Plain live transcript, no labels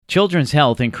Children's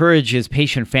Health encourages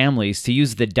patient families to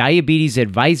use the Diabetes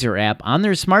Advisor app on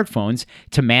their smartphones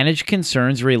to manage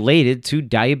concerns related to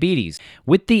diabetes.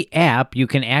 With the app, you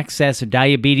can access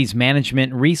diabetes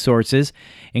management resources,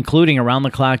 including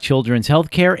around-the-clock children's health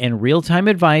care and real-time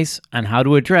advice on how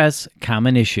to address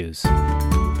common issues.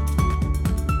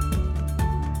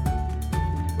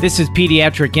 This is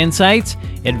Pediatric Insights,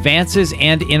 Advances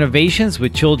and Innovations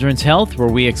with Children's Health, where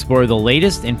we explore the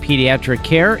latest in pediatric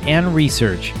care and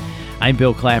research. I'm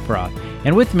Bill Klaproth,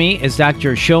 and with me is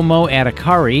Dr. Shomo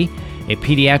Adhikari, a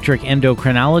pediatric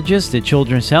endocrinologist at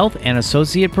Children's Health and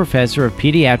Associate Professor of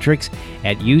Pediatrics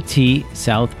at UT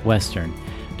Southwestern.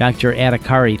 Dr.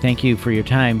 Adhikari, thank you for your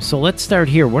time. So let's start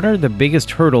here. What are the biggest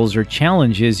hurdles or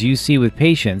challenges you see with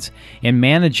patients in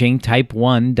managing type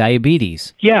 1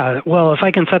 diabetes? Yeah, well, if I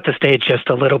can set the stage just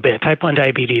a little bit, type 1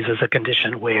 diabetes is a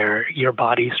condition where your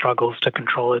body struggles to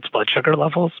control its blood sugar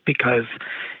levels because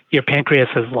your pancreas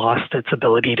has lost its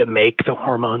ability to make the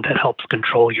hormone that helps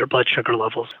control your blood sugar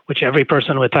levels, which every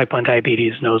person with type 1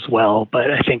 diabetes knows well,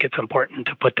 but I think it's important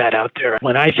to put that out there.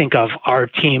 When I think of our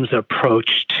team's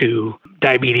approach to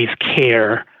diabetes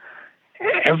care,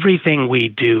 everything we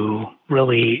do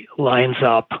really lines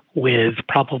up with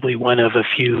probably one of a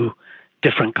few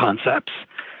different concepts.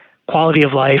 Quality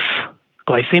of life,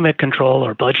 glycemic control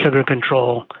or blood sugar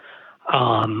control,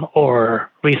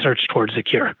 or research towards a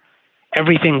cure.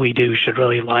 Everything we do should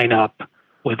really line up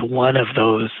with one of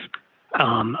those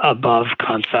above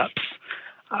concepts.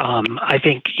 I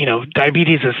think,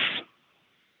 diabetes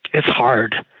is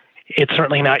hard. It's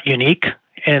certainly not unique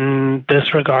in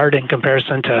this regard in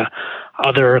comparison to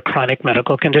other chronic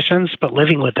medical conditions, but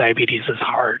living with diabetes is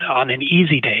hard. On an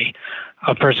easy day,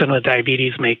 a person with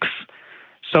diabetes makes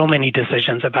so many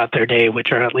decisions about their day,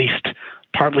 which are at least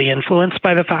partly influenced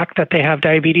by the fact that they have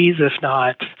diabetes, if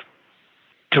not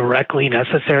directly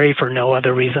necessary for no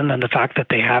other reason than the fact that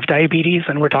they have diabetes.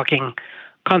 And we're talking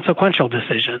consequential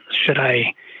decisions. Should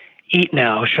I eat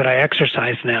now? Should I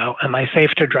exercise now? Am I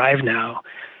safe to drive now?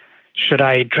 Should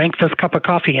I drink this cup of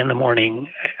coffee in the morning?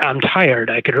 I'm tired.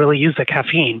 I could really use the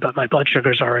caffeine, but my blood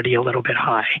sugar is already a little bit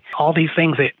high. All these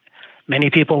things that many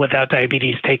people without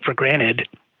diabetes take for granted,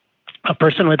 a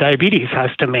person with diabetes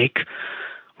has to make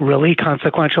really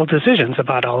consequential decisions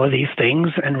about all of these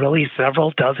things, and really several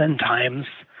dozen times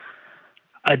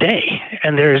a day.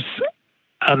 And there's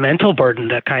a mental burden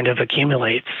that kind of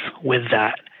accumulates with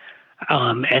that.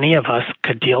 Any of us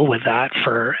could deal with that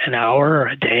for an hour or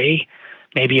a day,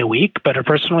 maybe a week, but a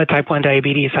person with type 1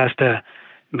 diabetes has to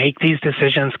make these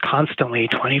decisions constantly,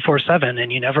 24/7,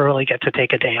 and you never really get to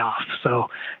take a day off. So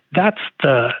that's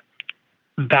the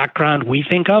background we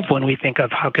think of when we think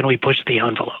of how can we push the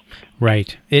envelope.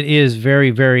 Right. It is very,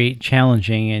 very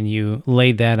challenging, and you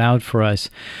laid that out for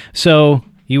us. So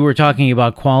you were talking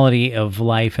about quality of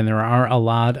life, and there are a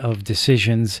lot of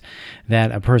decisions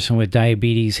that a person with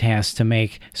diabetes has to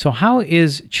make. So how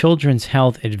is Children's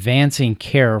Health advancing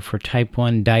care for type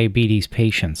 1 diabetes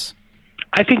patients?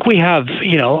 I think we have,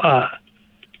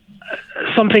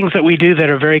 some things that we do that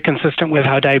are very consistent with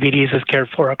how diabetes is cared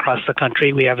for across the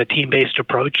country. We have a team-based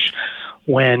approach.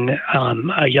 When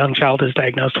a young child is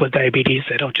diagnosed with diabetes,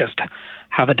 they don't just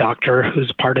have a doctor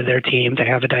who's part of their team. They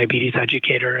have a diabetes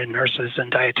educator and nurses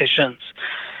and dietitians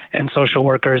and social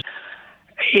workers.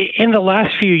 In the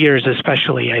last few years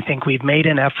especially, I think we've made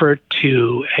an effort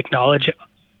to acknowledge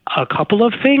a couple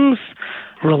of things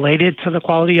related to the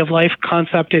quality of life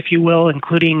concept, if you will,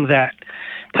 including that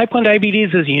type 1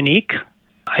 diabetes is unique,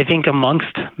 I think,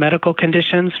 amongst medical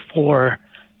conditions for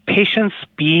patients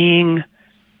being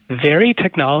very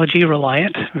technology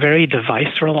reliant, very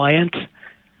device reliant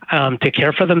to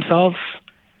care for themselves.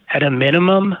 At a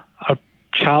minimum, a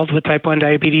child with type 1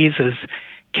 diabetes is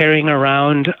carrying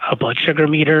around a blood sugar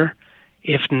meter,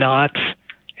 if not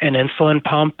an insulin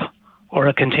pump or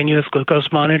a continuous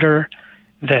glucose monitor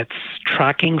that's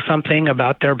tracking something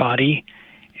about their body.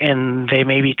 And they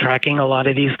may be tracking a lot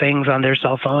of these things on their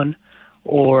cell phone,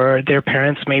 or their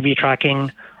parents may be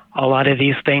tracking a lot of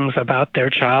these things about their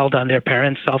child on their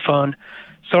parents' cell phone.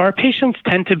 So our patients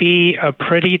tend to be a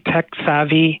pretty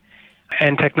tech-savvy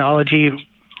and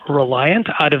technology-reliant,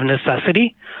 out of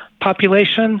necessity,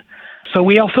 population. So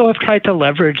we also have tried to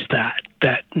leverage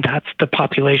that's the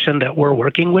population that we're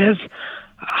working with.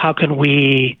 How can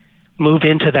we move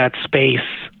into that space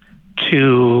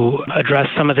to address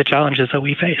some of the challenges that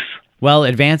we face? Well,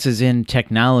 advances in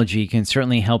technology can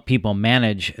certainly help people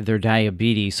manage their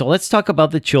diabetes. So let's talk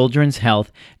about the Children's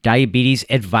Health Diabetes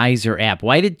Advisor app.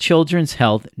 Why did Children's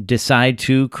Health decide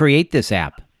to create this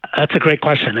app? That's a great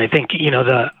question. I think,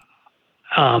 the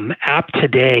app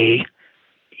today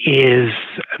is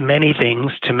many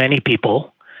things to many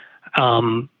people.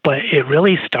 But it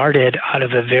really started out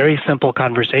of a very simple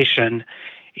conversation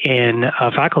in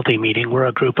a faculty meeting. We're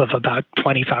a group of about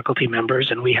 20 faculty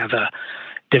members, and we have a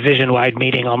division-wide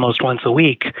meeting almost once a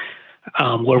week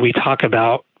where we talk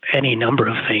about any number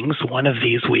of things. One of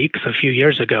these weeks, a few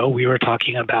years ago, we were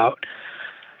talking about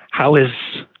how is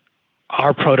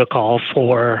our protocol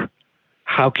for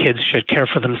how kids should care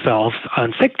for themselves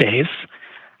on sick days,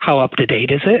 how up to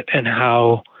date is it, and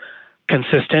how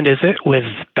consistent is it with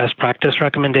best practice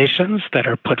recommendations that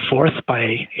are put forth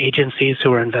by agencies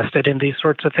who are invested in these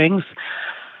sorts of things.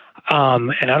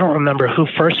 And I don't remember who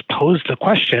first posed the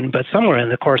question, but somewhere in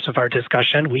the course of our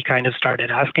discussion, we kind of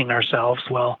started asking ourselves,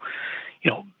 well,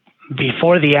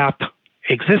 before the app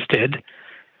existed,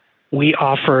 we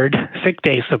offered sick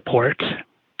day support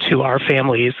to our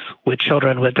families with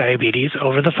children with diabetes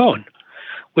over the phone,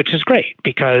 which is great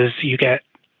because you get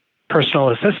personal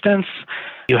assistance.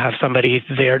 You have somebody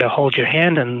there to hold your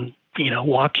hand and,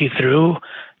 walk you through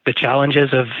the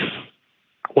challenges of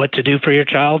what to do for your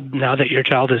child now that your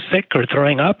child is sick or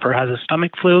throwing up or has a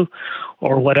stomach flu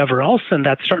or whatever else. And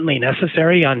that's certainly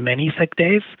necessary on many sick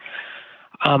days.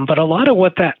 But a lot of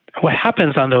what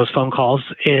happens on those phone calls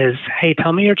is, hey,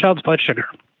 tell me your child's blood sugar.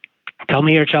 Tell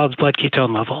me your child's blood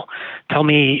ketone level. Tell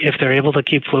me if they're able to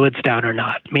keep fluids down or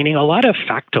not. Meaning a lot of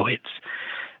factoids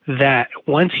that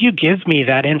once you give me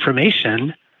that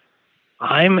information,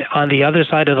 I'm on the other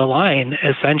side of the line,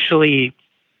 essentially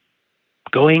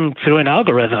going through an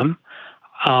algorithm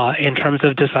in terms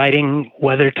of deciding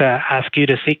whether to ask you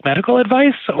to seek medical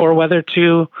advice or whether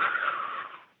to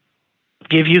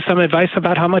give you some advice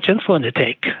about how much insulin to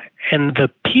take. And the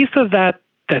piece of that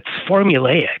that's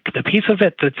formulaic, the piece of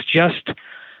it that's just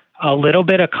a little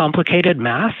bit of complicated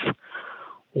math,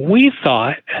 we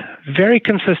thought, very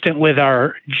consistent with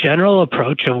our general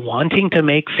approach of wanting to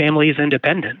make families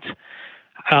independent,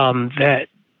 that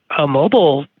a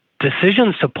mobile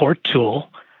decision support tool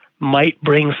might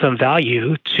bring some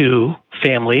value to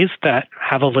families that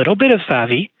have a little bit of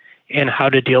savvy in how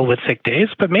to deal with sick days,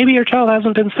 but maybe your child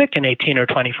hasn't been sick in 18 or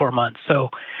 24 months. So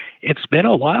it's been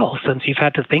a while since you've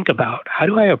had to think about, how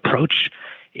do I approach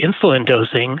insulin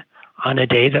dosing on a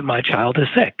day that my child is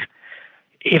sick?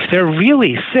 If they're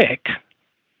really sick,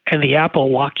 and the app will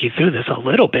walk you through this a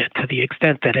little bit to the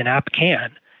extent that an app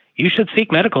can, you should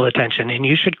seek medical attention and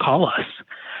you should call us.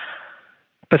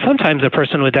 But sometimes a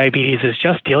person with diabetes is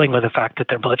just dealing with the fact that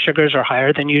their blood sugars are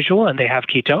higher than usual and they have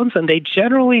ketones and they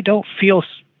generally don't feel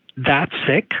that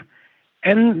sick.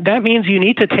 And that means you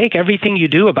need to take everything you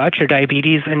do about your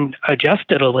diabetes and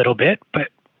adjust it a little bit. But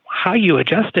how you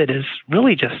adjust it is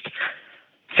really just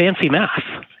fancy math.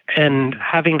 And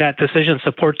having that decision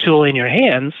support tool in your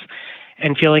hands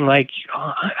and feeling like,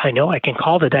 I know I can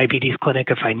call the diabetes clinic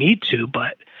if I need to,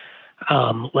 but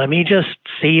let me just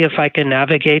see if I can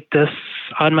navigate this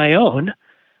on my own.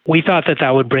 We thought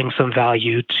that would bring some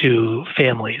value to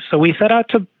families. So we set out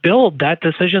to build that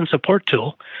decision support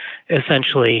tool,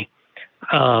 essentially,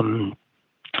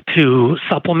 to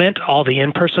supplement all the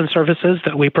in-person services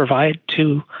that we provide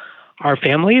to our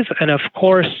families. And of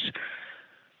course,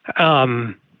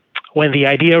 when the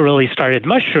idea really started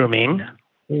mushrooming,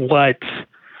 what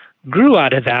grew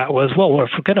out of that was, well,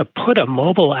 if we're going to put a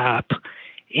mobile app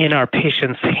in our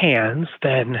patients' hands,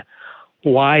 then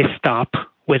why stop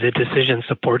with a decision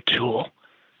support tool?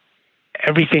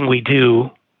 Everything we do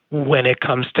when it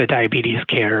comes to diabetes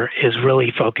care is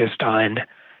really focused on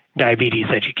diabetes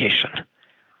education.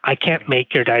 I can't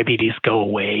make your diabetes go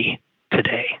away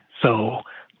today. So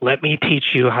let me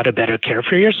teach you how to better care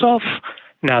for yourself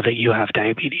now that you have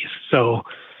diabetes. So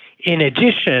in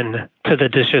addition to the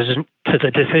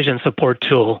decision support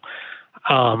tool,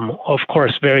 of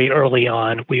course, very early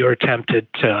on, we were tempted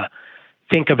to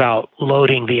think about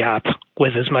loading the app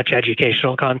with as much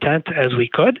educational content as we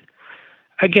could.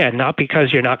 Again, not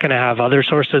because you're not going to have other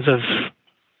sources of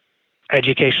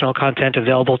educational content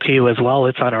available to you as well.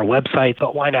 It's on our website,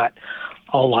 but why not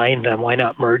align them? Why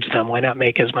not merge them? Why not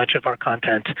make as much of our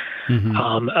content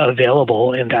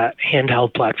available in that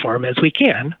handheld platform as we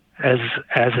can, as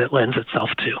it lends itself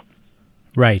to?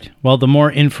 Right. Well, the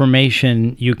more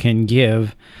information you can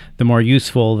give, the more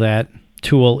useful that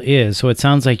tool is. So it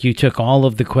sounds like you took all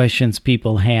of the questions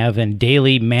people have and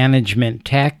daily management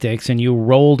tactics and you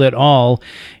rolled it all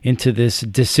into this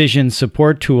decision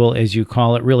support tool, as you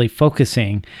call it, really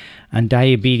focusing on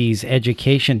diabetes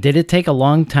education. Did it take a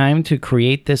long time to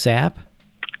create this app?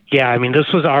 Yeah, I mean,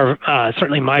 this was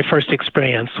certainly my first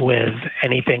experience with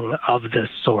anything of this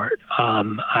sort.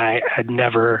 I had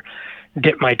never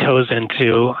dipped my toes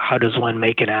into how does one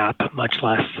make an app, much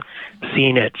less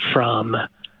seen it from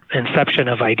inception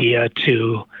of idea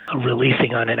to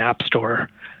releasing on an app store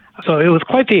So it was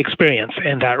quite the experience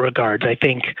in that regard. I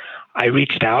think I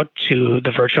reached out to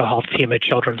the virtual health team at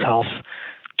Children's Health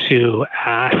to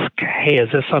ask, hey,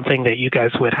 is this something that you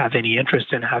guys would have any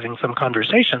interest in having some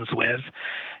conversations with?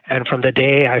 And from the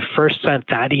day I first sent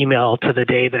that email to the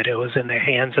day that it was in the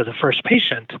hands of the first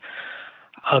patient,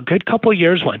 a good couple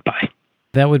years went by.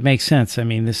 That would make sense. I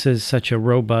mean, this is such a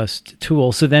robust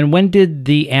tool. So then when did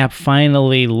the app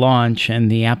finally launch in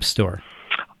the App Store?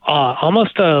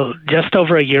 Almost just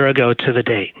over a year ago to the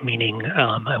date, meaning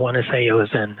I want to say it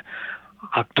was in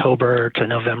October to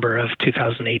November of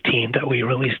 2018 that we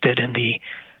released it in the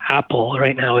Apple.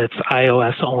 Right now it's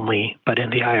iOS only, but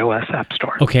in the iOS App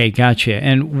Store. Okay, gotcha.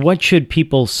 And what should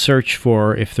people search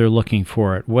for if they're looking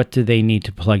for it? What do they need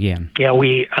to plug in? Yeah,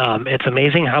 it's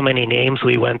amazing how many names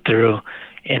we went through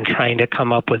in trying to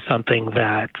come up with something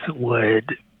that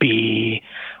would be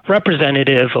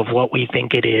representative of what we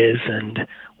think it is and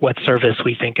what service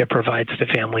we think it provides to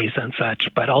families and such.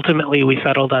 But ultimately, we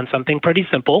settled on something pretty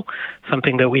simple,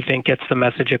 something that we think gets the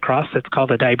message across. It's called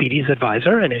a Diabetes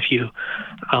Advisor. And if you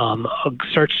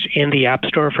search in the App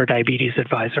Store for Diabetes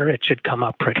Advisor, it should come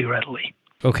up pretty readily.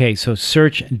 Okay, so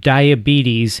search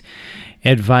Diabetes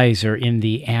Advisor in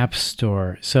the App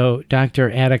Store. So,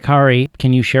 Dr. Adhikari,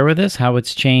 can you share with us how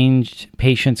it's changed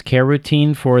patients' care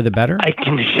routine for the better? I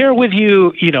can share with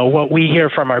you, what we hear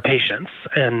from our patients,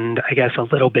 and I guess a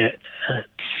little bit it's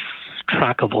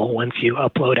trackable once you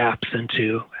upload apps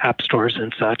into app stores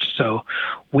and such. So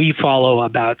we follow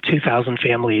about 2,000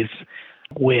 families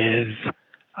with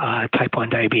type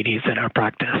 1 diabetes in our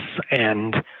practice,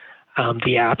 and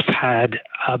the apps had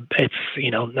it's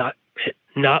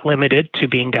not limited to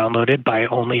being downloaded by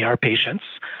only our patients,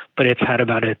 but it's had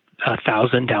about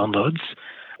 1,000 downloads.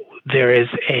 There is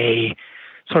a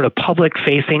sort of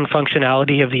public-facing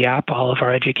functionality of the app. All of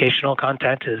our educational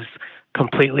content is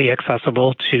completely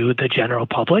accessible to the general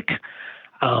public,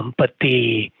 but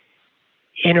the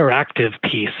interactive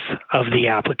piece of the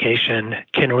application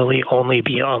can really only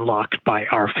be unlocked by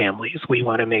our families. We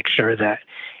want to make sure that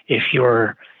if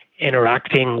you're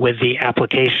interacting with the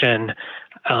application,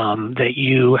 that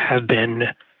you have been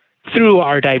through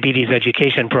our diabetes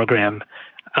education program,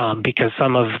 because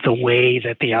some of the way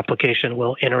that the application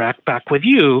will interact back with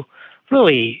you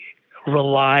really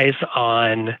relies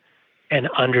on an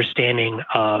understanding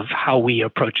of how we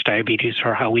approach diabetes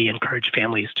or how we encourage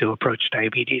families to approach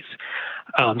diabetes.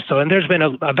 And there's been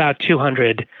about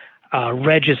 200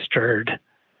 registered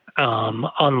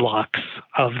unlocks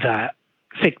of that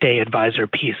sick day advisor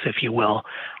piece, if you will,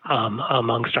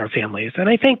 amongst our families. And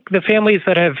I think the families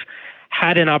that have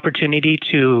had an opportunity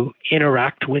to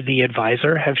interact with the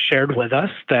advisor have shared with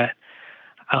us that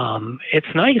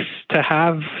it's nice to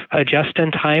have a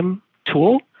just-in-time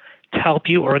tool to help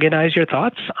you organize your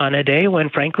thoughts on a day when,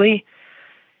 frankly,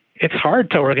 it's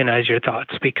hard to organize your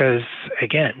thoughts because,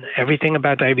 again, everything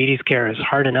about diabetes care is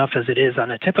hard enough as it is on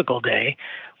a typical day.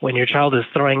 When your child is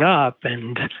throwing up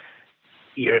and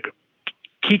your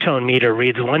ketone meter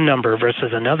reads one number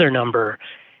versus another number,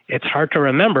 it's hard to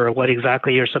remember what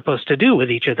exactly you're supposed to do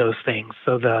with each of those things.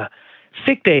 So the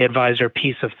sick day advisor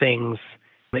piece of things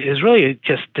is really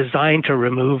just designed to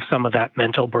remove some of that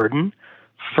mental burden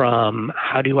from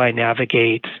how do I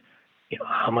navigate,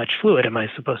 how much fluid am I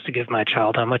supposed to give my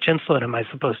child? How much insulin am I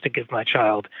supposed to give my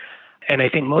child? And I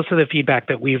think most of the feedback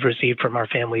that we've received from our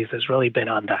families has really been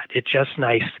on that. It's just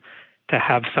nice to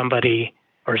have somebody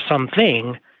or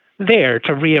something there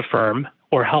to reaffirm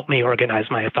or help me organize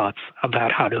my thoughts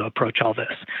about how to approach all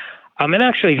this. And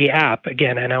actually the app,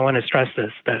 again, and I want to stress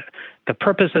this, the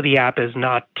purpose of the app is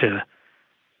not to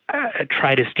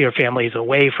try to steer families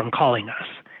away from calling us.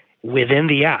 Within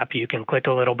the app, you can click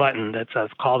a little button that says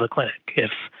call the clinic.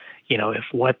 If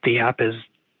what the app is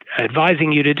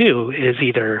advising you to do is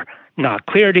either not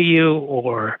clear to you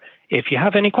or if you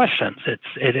have any questions,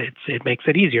 it makes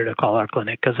it easier to call our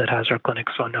clinic because it has our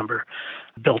clinic's phone number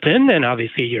built in, and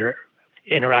obviously you're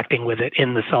interacting with it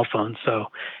in the cell phone,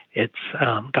 so it's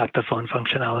got the phone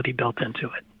functionality built into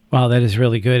it. Wow, that is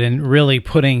really good and really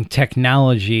putting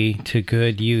technology to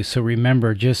good use. So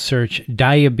remember, just search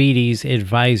Diabetes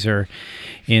Advisor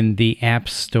in the App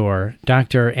Store.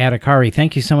 Dr. Adhikari,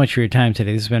 thank you so much for your time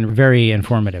today. This has been very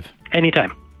informative.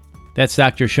 Anytime. That's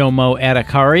Dr. Shomo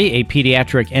Adhikari, a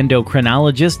pediatric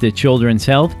endocrinologist at Children's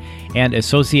Health and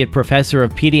Associate Professor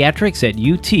of Pediatrics at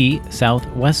UT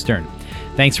Southwestern.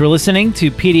 Thanks for listening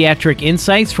to Pediatric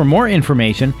Insights. For more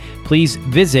information, please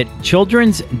visit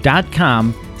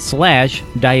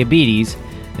childrens.com/diabetes.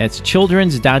 That's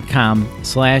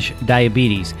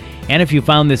childrens.com/diabetes. And if you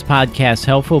found this podcast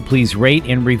helpful, please rate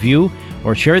and review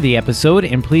or share the episode,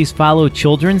 and please follow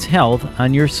Children's Health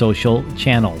on your social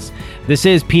channels. This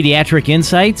is Pediatric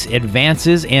Insights,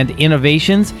 Advances and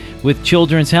Innovations with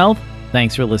Children's Health.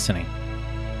 Thanks for listening.